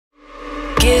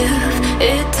give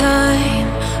it time.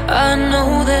 I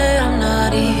know that I'm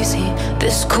not easy.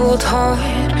 This cold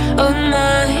heart of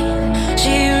mine,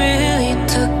 she really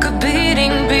took a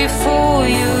beating before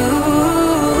you.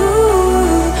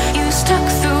 You stuck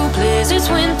through blizzards,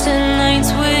 winter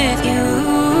nights with you.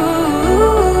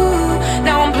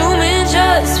 Now I'm blooming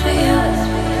just for you,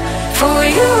 for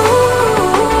you.